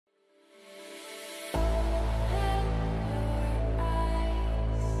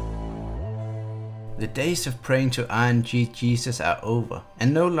The days of praying to RNG Jesus are over,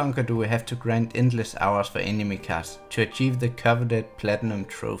 and no longer do we have to grind endless hours for enemy cards to achieve the coveted platinum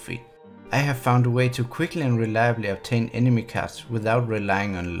trophy. I have found a way to quickly and reliably obtain enemy cards without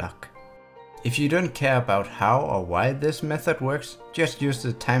relying on luck. If you don't care about how or why this method works, just use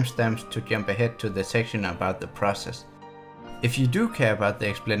the timestamps to jump ahead to the section about the process. If you do care about the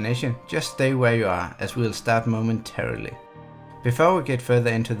explanation, just stay where you are, as we'll start momentarily. Before we get further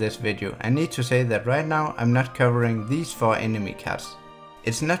into this video, I need to say that right now I'm not covering these 4 enemy cards.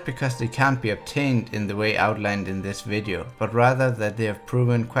 It's not because they can't be obtained in the way outlined in this video, but rather that they have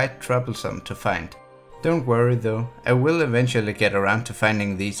proven quite troublesome to find. Don't worry though, I will eventually get around to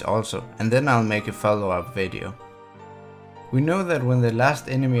finding these also, and then I'll make a follow-up video. We know that when the last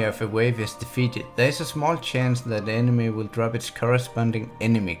enemy of a wave is defeated, there is a small chance that the enemy will drop its corresponding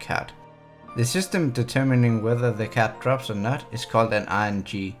enemy card. The system determining whether the card drops or not is called an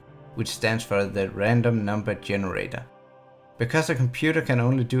RNG, which stands for the random number generator. Because a computer can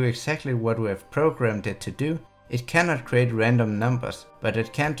only do exactly what we have programmed it to do, it cannot create random numbers, but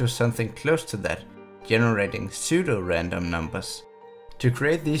it can do something close to that, generating pseudo-random numbers. To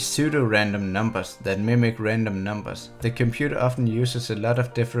create these pseudo-random numbers that mimic random numbers, the computer often uses a lot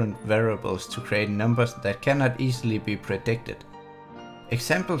of different variables to create numbers that cannot easily be predicted.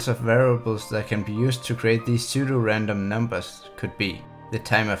 Examples of variables that can be used to create these pseudo-random numbers could be the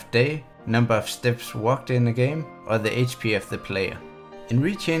time of day, number of steps walked in a game, or the HP of the player. In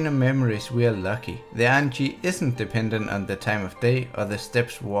Rechain of Memories we are lucky. The RNG isn't dependent on the time of day or the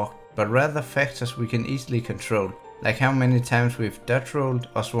steps walked, but rather factors we can easily control, like how many times we've dodge rolled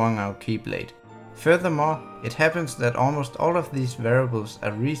or swung our keyblade. Furthermore, it happens that almost all of these variables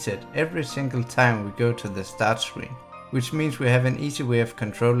are reset every single time we go to the start screen, which means we have an easy way of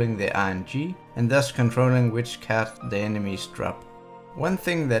controlling the RNG and thus controlling which cards the enemies drop. One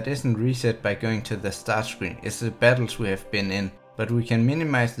thing that isn't reset by going to the start screen is the battles we have been in, but we can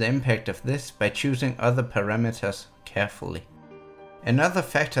minimize the impact of this by choosing other parameters carefully. Another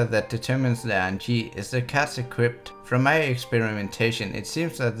factor that determines the RNG is the cards equipped. From my experimentation, it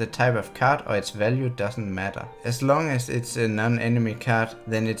seems that the type of card or its value doesn't matter. As long as it's a non-enemy card,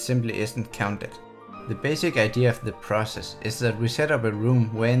 then it simply isn't counted. The basic idea of the process is that we set up a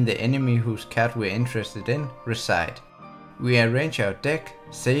room wherein the enemy whose card we're interested in reside. We arrange our deck,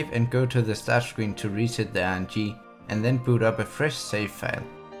 save and go to the start screen to reset the RNG, and then boot up a fresh save file.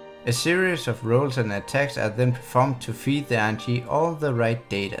 A series of rolls and attacks are then performed to feed the RNG all the right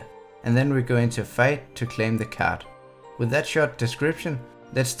data, and then we go into fight to claim the card. With that short description,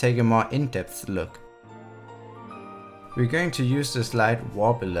 let's take a more in-depth look. We're going to use the slide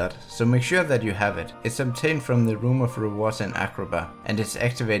Warp a lot, so make sure that you have it. It's obtained from the Room of Rewards in Aquatank, and it's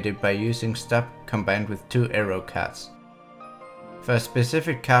activated by using Stop combined with 2 arrow cards. For a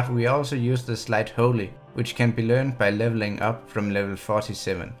specific card we also use the slide Holy, which can be learned by leveling up from level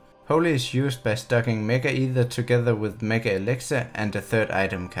 47. Holy is used by stocking Mega Ether together with Mega Elixir and a 3rd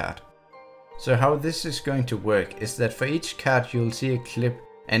item card. So how this is going to work is that for each card you'll see a clip,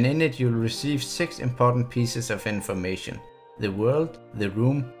 and in it you'll receive 6 important pieces of information. The world, the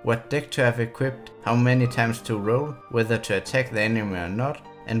room, what deck to have equipped, how many times to roll, whether to attack the enemy or not,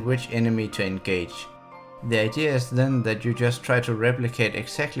 and which enemy to engage. The idea is then that you just try to replicate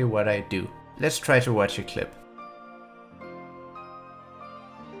exactly what I do. Let's try to watch a clip.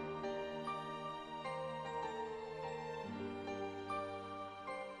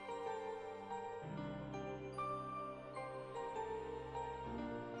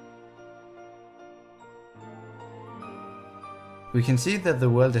 We can see that the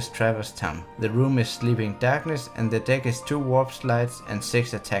world is Traverse Town, the room is Sleeping Darkness, and the deck is 2 warp slides and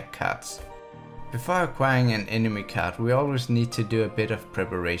 6 attack cards. Before acquiring an enemy card, we always need to do a bit of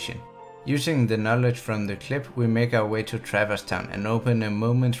preparation. Using the knowledge from the clip, we make our way to Traverse Town and open a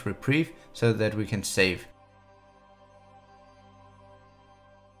moment's reprieve so that we can save.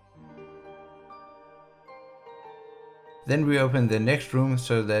 Then we open the next room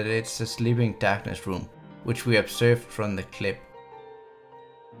so that it's the Sleeping Darkness room, which we observed from the clip.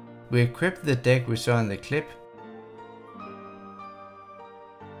 We equip the deck we saw in the clip,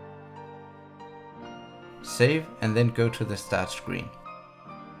 save, and then go to the start screen.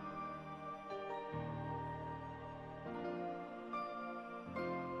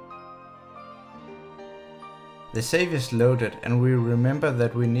 The save is loaded, and we remember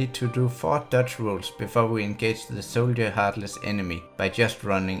that we need to do 4 dodge rolls before we engage the Soldier Heartless enemy by just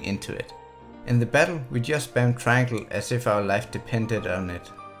running into it. In the battle, we just spam triangle as if our life depended on it.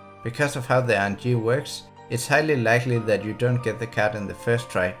 Because of how the RNG works, it's highly likely that you don't get the card in the first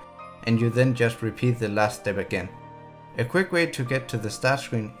try, and you then just repeat the last step again. A quick way to get to the start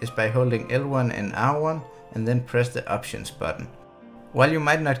screen is by holding L1 and R1 and then press the options button. While you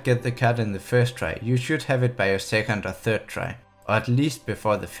might not get the card in the first try, you should have it by your second or third try, or at least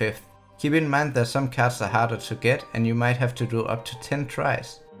before the fifth. Keep in mind that some cards are harder to get and you might have to do up to 10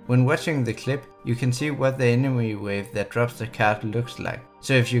 tries. When watching the clip, you can see what the enemy wave that drops the card looks like.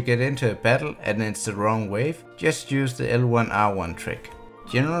 So if you get into a battle and it's the wrong wave, just use the L1R1 trick.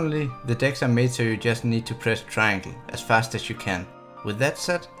 Generally, the decks are made so you just need to press triangle as fast as you can. With that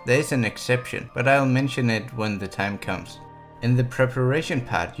said, there is an exception, but I'll mention it when the time comes. In the preparation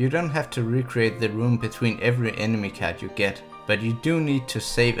part, you don't have to recreate the room between every enemy card you get, but you do need to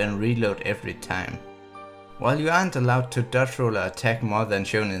save and reload every time. While you aren't allowed to dodge roll or attack more than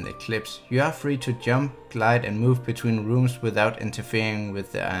shown in the clips, you are free to jump, glide and move between rooms without interfering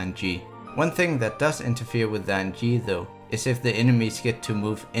with the RNG. One thing that does interfere with the RNG though, is if the enemies get to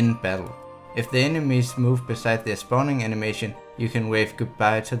move in battle. If the enemies move beside their spawning animation, you can wave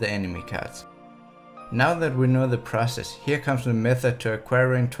goodbye to the enemy cards. Now that we know the process, here comes the method to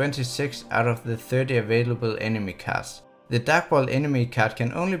acquiring 26 out of the 30 available enemy cards. The Dark Ball enemy card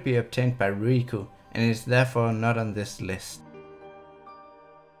can only be obtained by Riku and is therefore not on this list.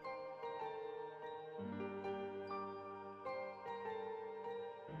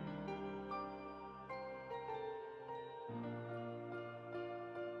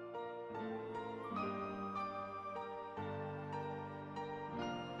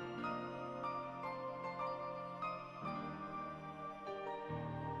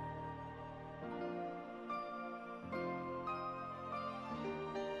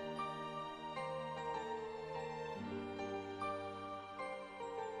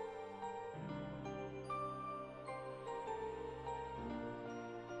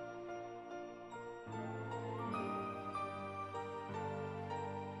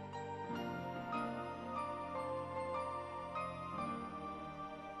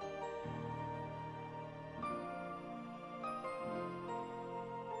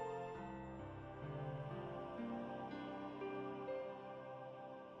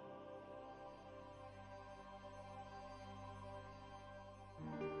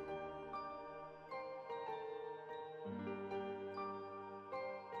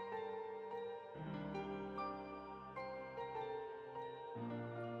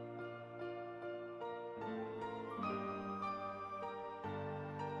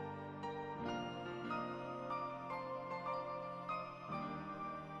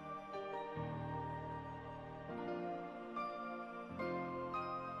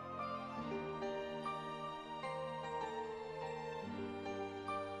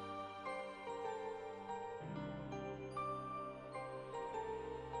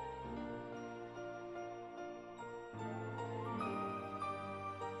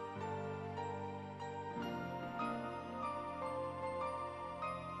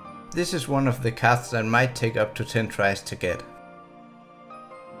 This is one of the cards that might take up to 10 tries to get.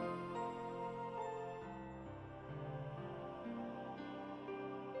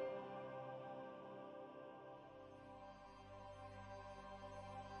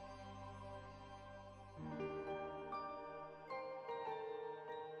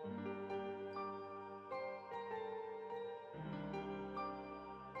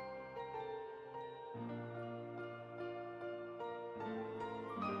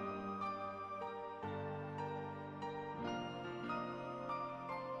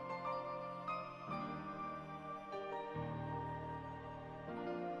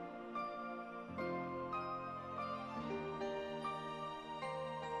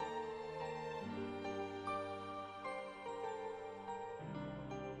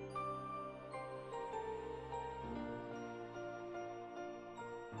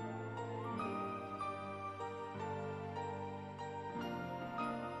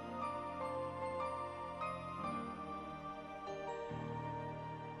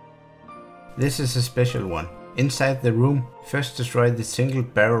 This is a special one. Inside the room, first destroy the single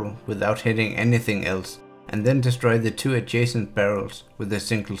barrel without hitting anything else, and then destroy the two adjacent barrels with a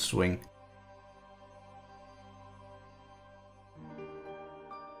single swing.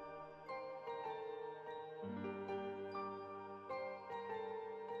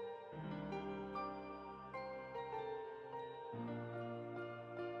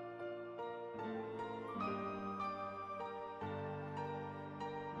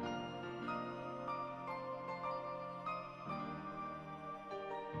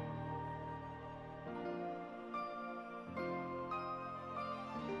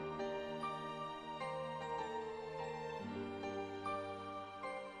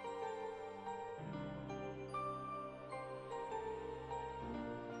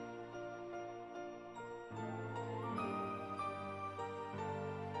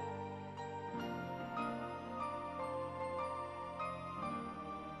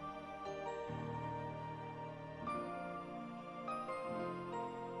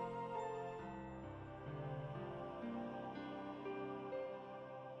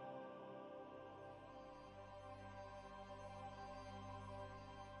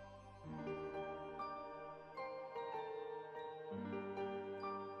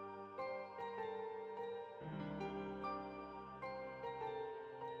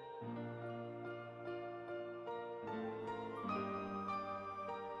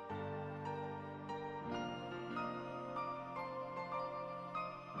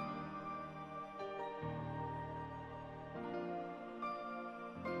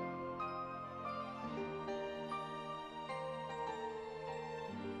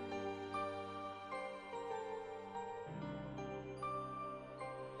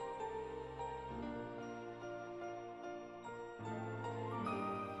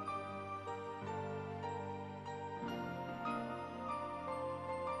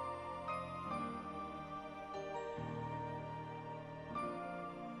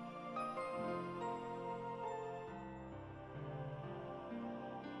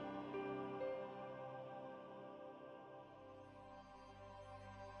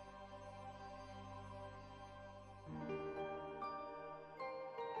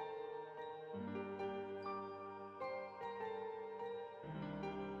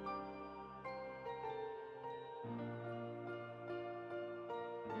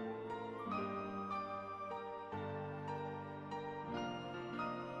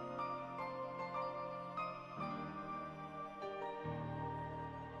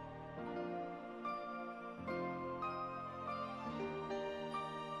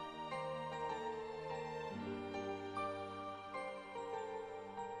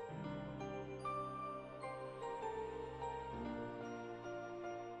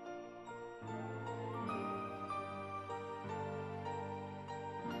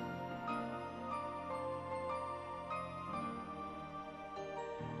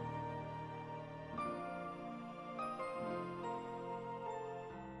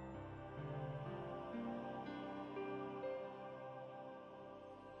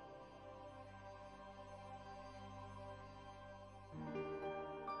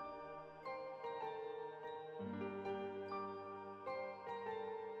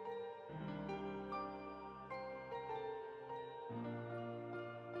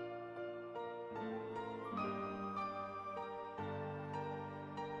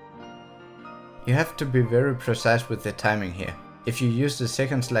 You have to be very precise with the timing here. If you use the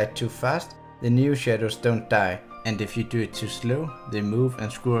second slide too fast, the Neoshadows don't die, and if you do it too slow, they move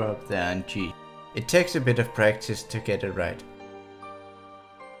and screw up the RNG. It takes a bit of practice to get it right.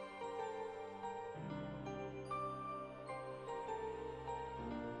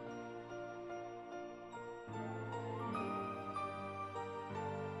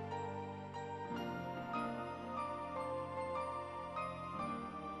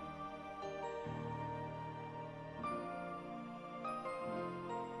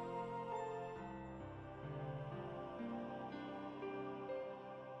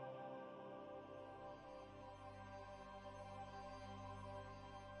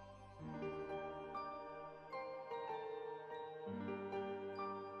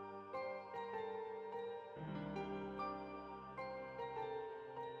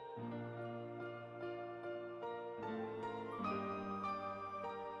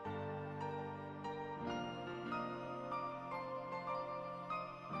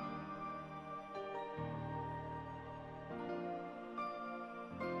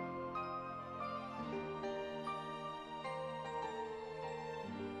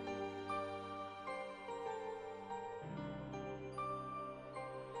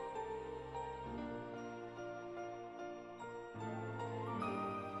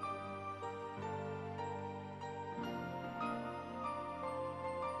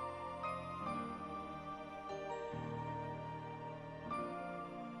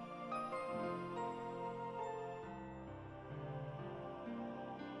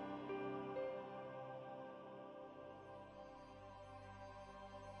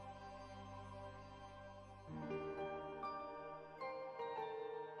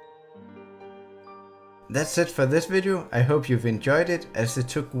 That's it for this video. I hope you've enjoyed it, as it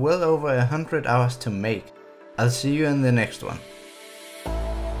took well over 100 hours to make. I'll see you in the next one.